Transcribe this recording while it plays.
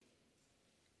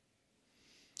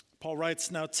Paul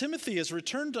writes, "Now Timothy has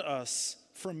returned to us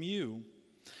from you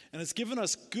and has given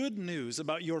us good news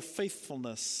about your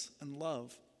faithfulness and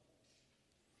love.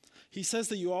 He says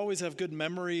that you always have good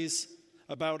memories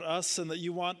about us and that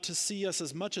you want to see us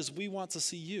as much as we want to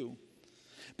see you.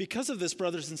 Because of this,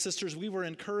 brothers and sisters, we were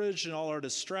encouraged in all our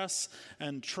distress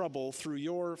and trouble through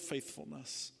your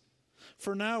faithfulness.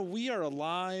 For now we are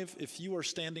alive if you are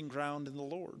standing ground in the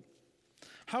Lord.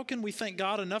 How can we thank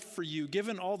God enough for you,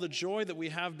 given all the joy that we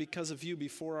have because of you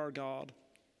before our God?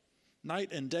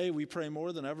 Night and day we pray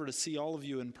more than ever to see all of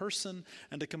you in person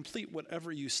and to complete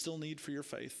whatever you still need for your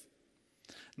faith.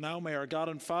 Now may our God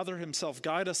and Father himself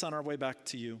guide us on our way back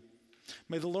to you.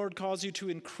 May the Lord cause you to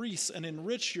increase and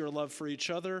enrich your love for each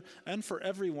other and for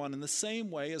everyone in the same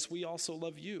way as we also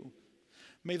love you.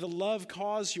 May the love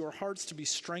cause your hearts to be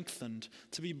strengthened,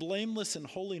 to be blameless in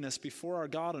holiness before our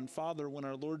God and Father when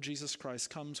our Lord Jesus Christ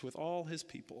comes with all his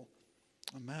people.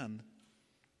 Amen."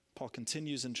 Paul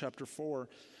continues in chapter 4,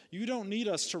 "You don't need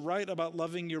us to write about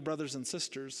loving your brothers and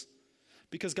sisters,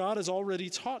 because God has already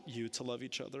taught you to love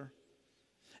each other.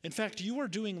 In fact, you are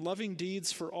doing loving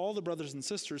deeds for all the brothers and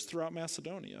sisters throughout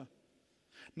Macedonia.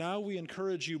 Now we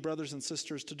encourage you, brothers and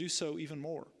sisters, to do so even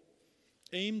more.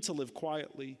 Aim to live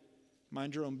quietly,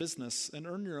 mind your own business, and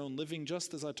earn your own living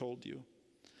just as I told you.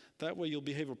 That way you'll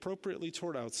behave appropriately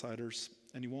toward outsiders,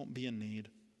 and you won't be in need."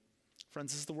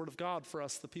 Friends, this is the word of God for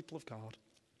us, the people of God.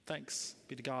 Thanks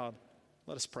be to God.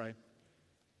 Let us pray.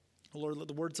 Lord, let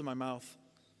the words of my mouth,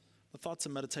 the thoughts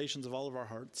and meditations of all of our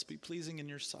hearts be pleasing in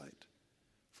your sight.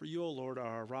 For you, O Lord, are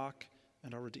our rock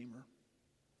and our Redeemer.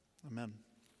 Amen.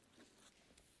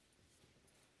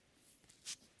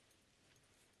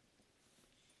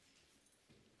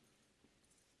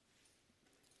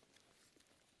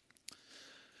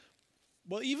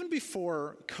 Well, even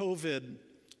before COVID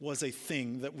was a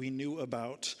thing that we knew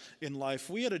about in life,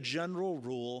 we had a general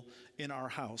rule in our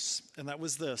house, and that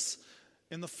was this.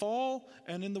 In the fall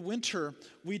and in the winter,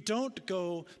 we don't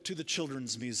go to the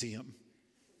Children's Museum.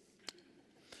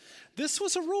 This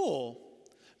was a rule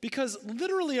because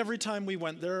literally every time we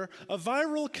went there, a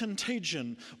viral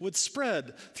contagion would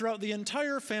spread throughout the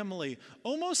entire family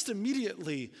almost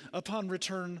immediately upon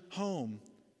return home.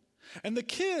 And the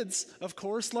kids, of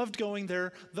course, loved going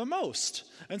there the most.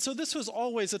 And so this was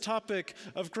always a topic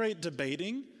of great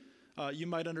debating. You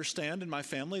might understand in my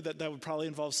family that would probably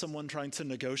involve someone trying to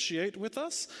negotiate with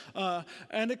us.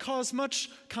 And it caused much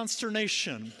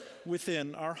consternation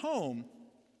within our home.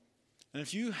 And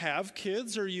if you have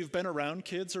kids or you've been around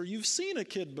kids or you've seen a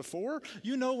kid before,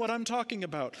 you know what I'm talking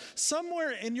about.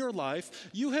 Somewhere in your life,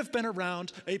 you have been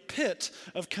around a pit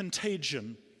of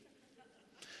contagion.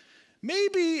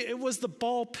 Maybe it was the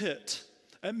ball pit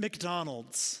at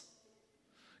McDonald's.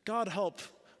 God help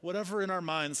whatever in our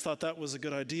minds thought that was a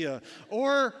good idea.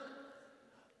 Or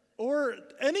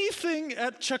anything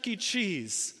at Chuck E.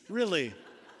 Cheese, really.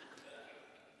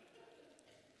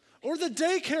 Or the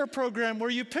daycare program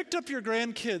where you picked up your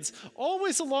grandkids,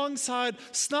 always alongside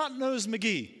Snot-Nosed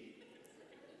McGee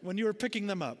when you were picking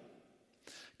them up.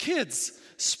 Kids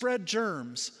spread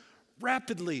germs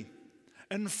rapidly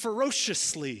and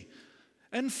ferociously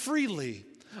and freely,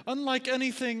 unlike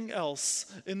anything else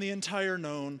in the entire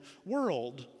known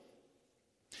world.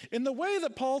 In the way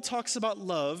that Paul talks about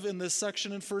love in this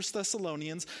section in 1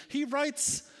 Thessalonians, he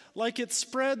writes like it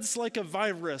spreads like a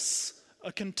virus,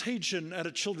 a contagion at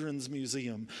a children's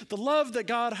museum. The love that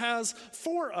God has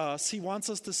for us, he wants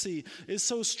us to see, is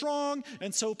so strong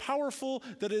and so powerful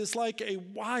that it is like a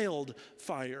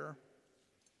wildfire.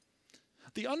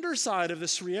 The underside of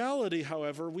this reality,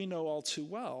 however, we know all too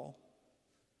well.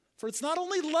 For it's not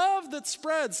only love that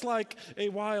spreads like a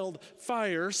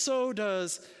wildfire, so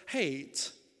does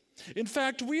hate. In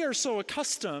fact, we are so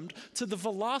accustomed to the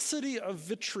velocity of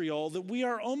vitriol that we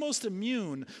are almost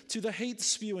immune to the hate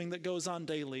spewing that goes on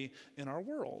daily in our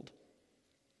world.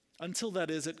 Until that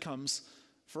is, it comes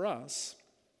for us.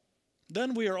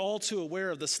 Then we are all too aware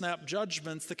of the snap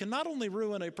judgments that can not only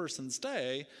ruin a person's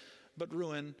day, but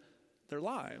ruin their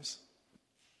lives.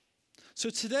 So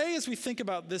today, as we think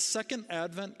about this second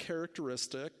Advent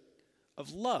characteristic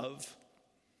of love,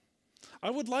 I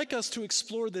would like us to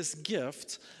explore this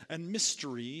gift and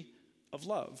mystery of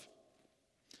love.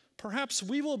 Perhaps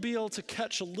we will be able to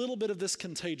catch a little bit of this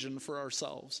contagion for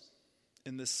ourselves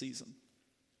in this season.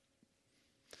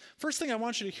 First thing I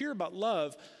want you to hear about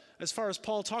love, as far as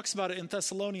Paul talks about it in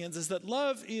Thessalonians, is that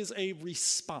love is a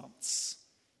response.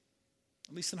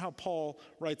 At least in how Paul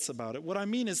writes about it. What I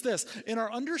mean is this: in our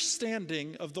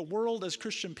understanding of the world as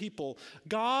Christian people,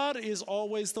 God is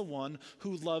always the one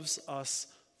who loves us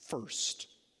first.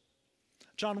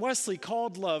 John Wesley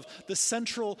called love the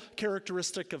central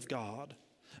characteristic of God.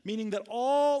 meaning that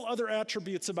all other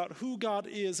attributes about who God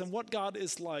is and what God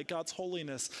is like, God's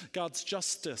holiness, God's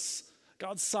justice,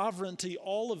 God's sovereignty,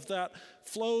 all of that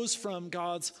flows from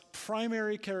God's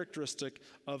primary characteristic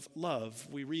of love.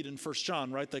 We read in 1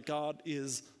 John, right, that God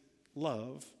is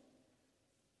love.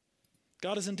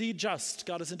 God is indeed just,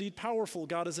 God is indeed powerful,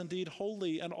 God is indeed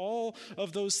holy, and all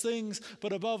of those things,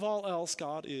 but above all else,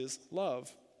 God is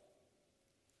love.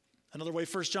 Another way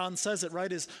 1 John says it,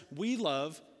 right, is we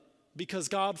love because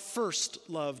God first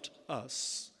loved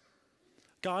us.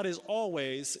 God is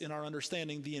always, in our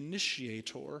understanding, the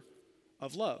initiator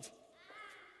of love.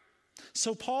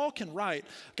 So Paul can write,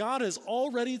 God has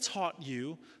already taught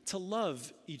you to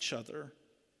love each other.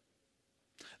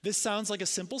 This sounds like a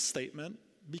simple statement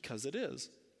because it is.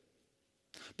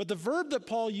 But the verb that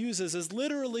Paul uses is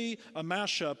literally a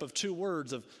mashup of two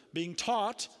words of being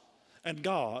taught and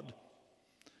God.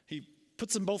 He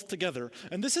puts them both together.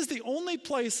 And this is the only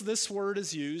place this word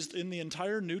is used in the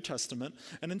entire New Testament.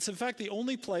 And it's in fact the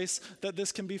only place that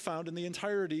this can be found in the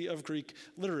entirety of Greek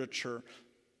literature.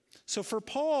 So for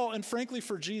Paul, and frankly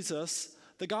for Jesus,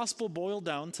 the gospel boiled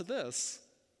down to this: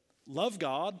 love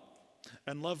God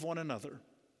and love one another.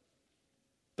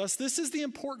 Thus, this is the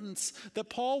importance that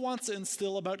Paul wants to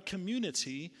instill about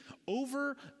community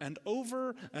over and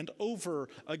over and over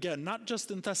again, not just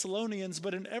in Thessalonians,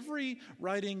 but in every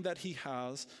writing that he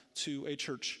has to a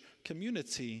church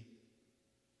community.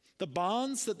 The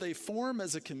bonds that they form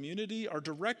as a community are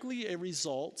directly a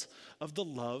result of the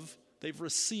love they've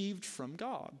received from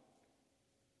God.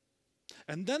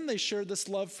 And then they share this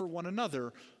love for one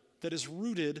another that is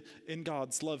rooted in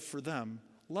God's love for them.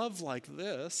 Love like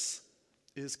this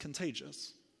is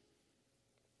contagious.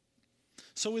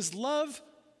 So is love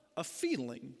a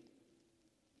feeling?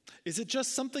 Is it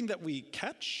just something that we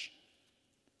catch?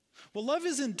 Well, love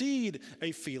is indeed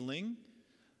a feeling,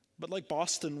 but like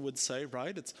Boston would say,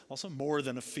 right, it's also more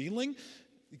than a feeling.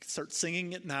 You can start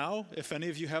singing it now, if any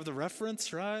of you have the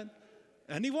reference, right?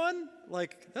 Anyone?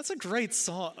 Like, that's a great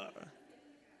song.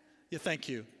 Yeah, thank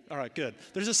you. All right, good.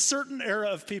 There's a certain era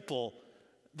of people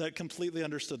that completely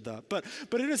understood that. But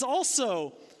it is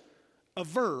also a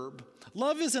verb.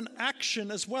 Love is an action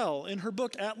as well. In her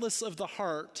book, Atlas of the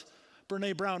Heart,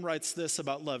 Brené Brown writes this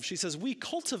about love. She says, we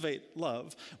cultivate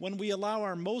love when we allow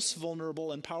our most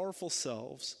vulnerable and powerful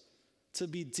selves to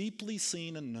be deeply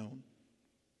seen and known.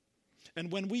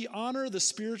 And when we honor the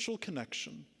spiritual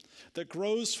connection that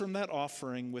grows from that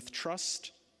offering with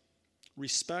trust,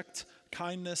 respect,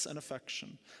 kindness, and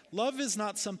affection. Love is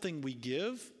not something we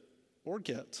give or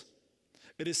get.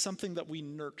 It is something that we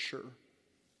nurture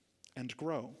and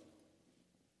grow.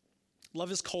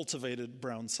 Love is cultivated,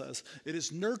 Brown says. It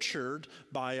is nurtured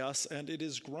by us and it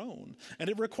is grown. And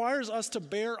it requires us to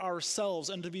bear ourselves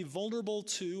and to be vulnerable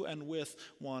to and with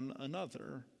one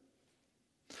another.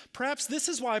 Perhaps this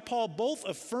is why Paul both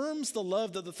affirms the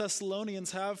love that the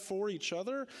Thessalonians have for each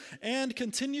other and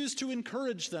continues to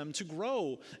encourage them to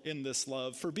grow in this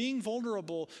love. For being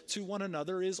vulnerable to one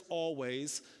another is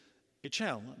always a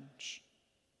challenge.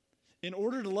 In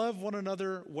order to love one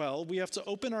another well, we have to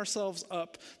open ourselves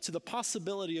up to the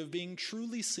possibility of being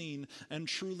truly seen and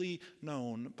truly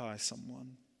known by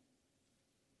someone.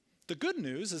 The good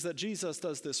news is that Jesus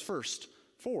does this first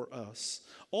for us,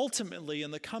 ultimately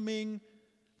in the coming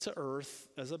to earth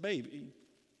as a baby.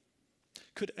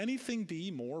 Could anything be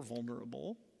more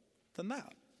vulnerable than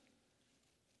that?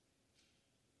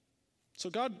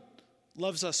 So God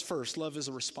loves us first. Love is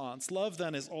a response. Love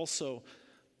then is also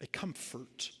a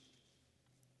comfort.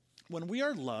 When we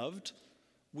are loved,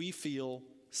 we feel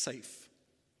safe.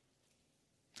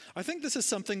 I think this is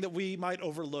something that we might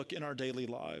overlook in our daily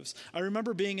lives. I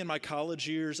remember being in my college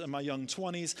years and my young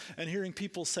 20s and hearing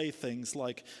people say things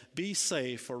like, be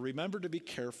safe or remember to be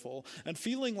careful, and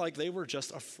feeling like they were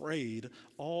just afraid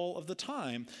all of the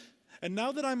time. And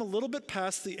now that I'm a little bit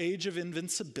past the age of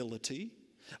invincibility,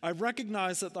 I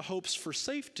recognize that the hopes for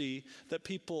safety that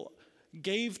people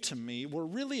gave to me were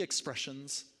really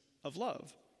expressions of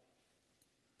love.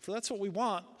 For that's what we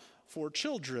want for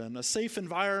children, a safe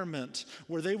environment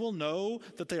where they will know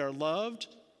that they are loved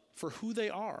for who they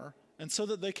are and so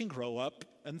that they can grow up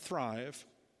and thrive.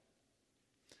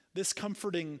 This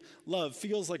comforting love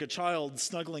feels like a child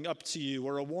snuggling up to you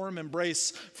or a warm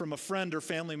embrace from a friend or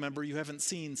family member you haven't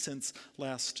seen since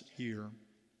last year.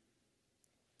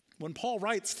 When Paul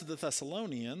writes to the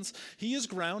Thessalonians, he is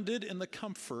grounded in the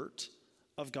comfort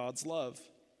of God's love.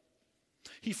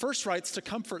 He first writes to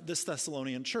comfort this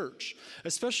Thessalonian church,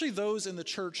 especially those in the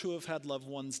church who have had loved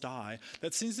ones die.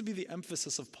 That seems to be the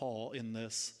emphasis of Paul in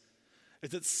this,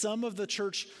 is that some of the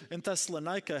church in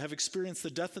Thessalonica have experienced the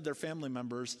death of their family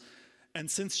members, And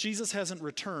since Jesus hasn't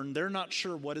returned, they're not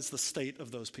sure what is the state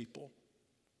of those people.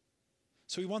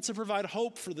 So he wants to provide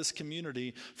hope for this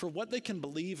community, for what they can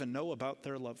believe and know about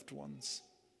their loved ones.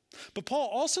 But Paul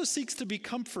also seeks to be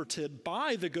comforted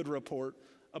by the good report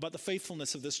about the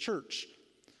faithfulness of this church.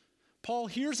 Paul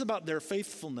hears about their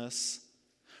faithfulness,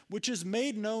 which is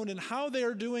made known in how they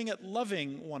are doing at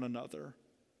loving one another.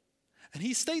 And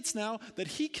he states now that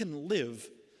he can live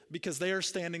because they are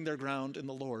standing their ground in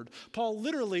the Lord. Paul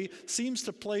literally seems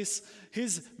to place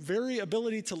his very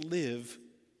ability to live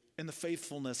in the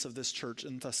faithfulness of this church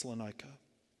in Thessalonica.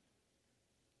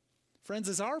 Friends,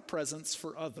 is our presence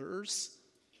for others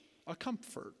a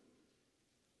comfort?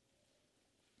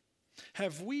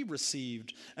 Have we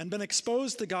received and been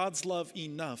exposed to God's love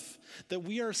enough that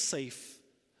we are safe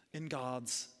in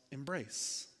God's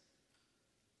embrace?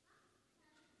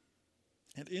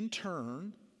 And in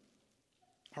turn,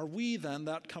 are we then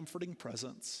that comforting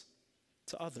presence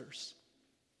to others?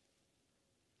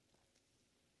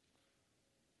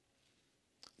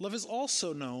 Love is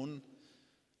also known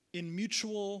in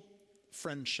mutual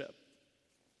friendship.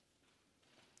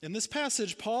 In this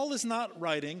passage, Paul is not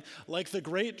writing like the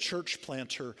great church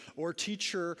planter or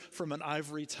teacher from an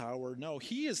ivory tower. No,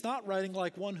 he is not writing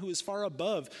like one who is far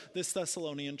above this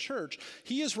Thessalonian church.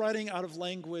 He is writing out of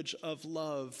language of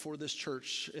love for this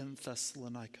church in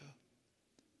Thessalonica.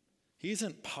 He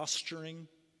isn't posturing.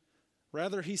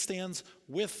 Rather, he stands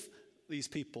with these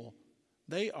people.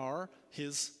 They are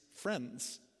his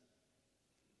friends.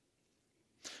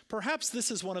 Perhaps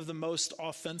this is one of the most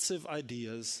offensive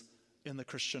ideas in the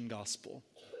Christian gospel.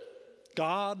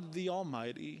 God the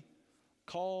Almighty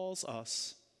calls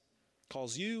us,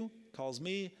 calls you, calls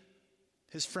me,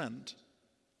 his friend.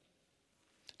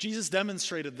 Jesus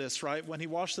demonstrated this, right? When he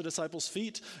washed the disciples'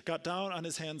 feet, got down on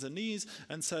his hands and knees,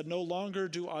 and said, "No longer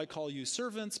do I call you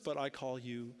servants, but I call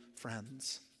you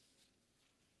friends."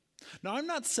 Now, I'm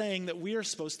not saying that we are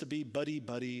supposed to be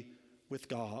buddy-buddy with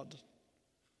God.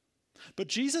 But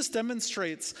Jesus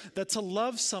demonstrates that to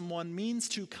love someone means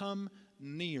to come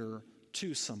near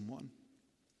to someone.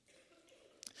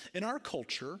 In our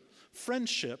culture,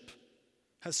 friendship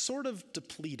has sort of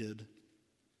depleted.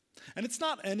 And it's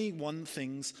not any one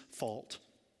thing's fault.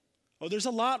 Oh, there's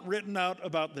a lot written out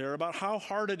about how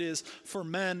hard it is for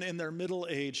men in their middle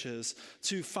ages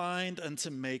to find and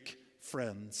to make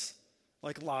friends.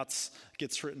 Like lots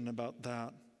gets written about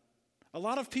that. A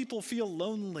lot of people feel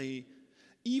lonely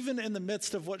even in the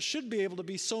midst of what should be able to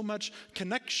be so much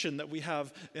connection that we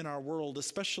have in our world,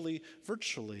 especially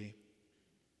virtually.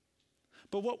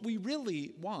 But what we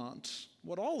really want,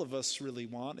 what all of us really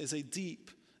want, is a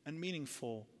deep and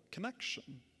meaningful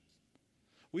connection.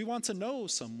 We want to know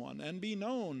someone and be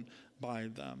known by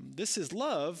them. This is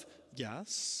love,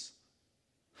 yes,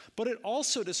 but it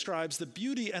also describes the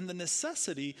beauty and the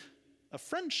necessity of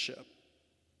friendship.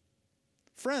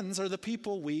 Friends are the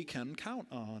people we can count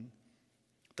on.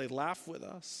 They laugh with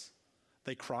us.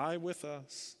 They cry with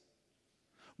us.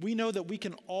 We know that we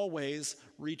can always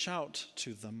reach out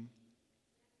to them.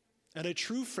 And a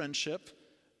true friendship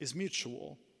is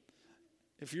mutual.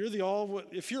 If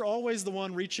you're always the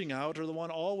one reaching out or the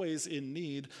one always in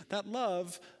need, that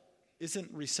love isn't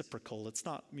reciprocal. It's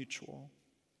not mutual.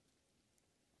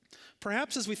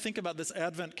 Perhaps as we think about this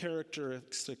Advent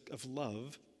characteristic of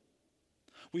love,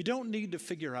 we don't need to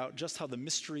figure out just how the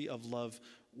mystery of love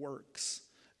works.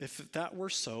 If that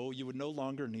were so, you would no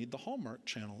longer need the Hallmark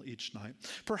Channel each night.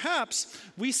 Perhaps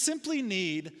we simply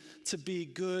need to be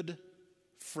good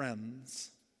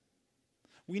friends.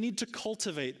 We need to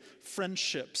cultivate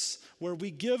friendships where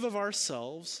we give of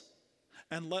ourselves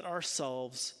and let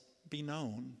ourselves be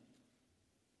known.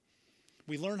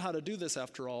 We learn how to do this,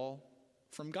 after all,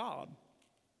 from God.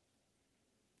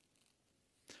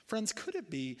 Friends, could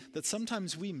it be that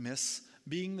sometimes we miss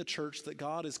being the church that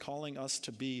God is calling us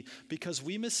to be because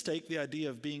we mistake the idea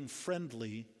of being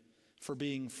friendly for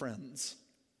being friends?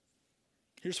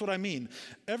 Here's what I mean.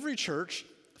 Every church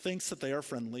thinks that they are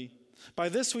friendly. By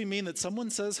this we mean that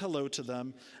someone says hello to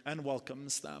them and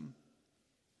welcomes them.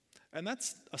 And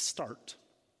that's a start.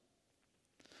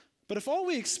 But if all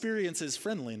we experience is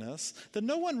friendliness, then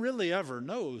no one really ever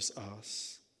knows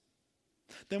us.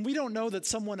 Then we don't know that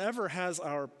someone ever has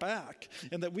our back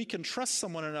and that we can trust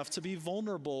someone enough to be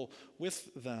vulnerable with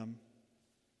them.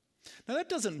 Now, that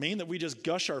doesn't mean that we just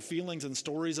gush our feelings and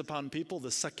stories upon people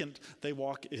the second they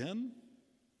walk in.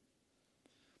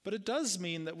 But it does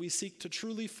mean that we seek to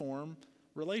truly form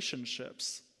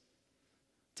relationships,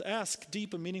 to ask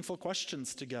deep and meaningful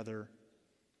questions together,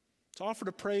 to offer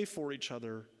to pray for each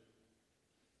other,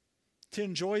 to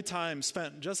enjoy time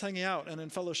spent just hanging out and in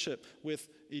fellowship with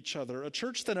each other. A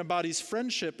church that embodies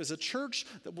friendship is a church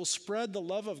that will spread the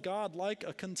love of God like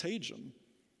a contagion.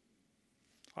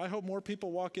 I hope more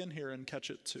people walk in here and catch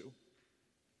it too.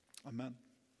 Amen.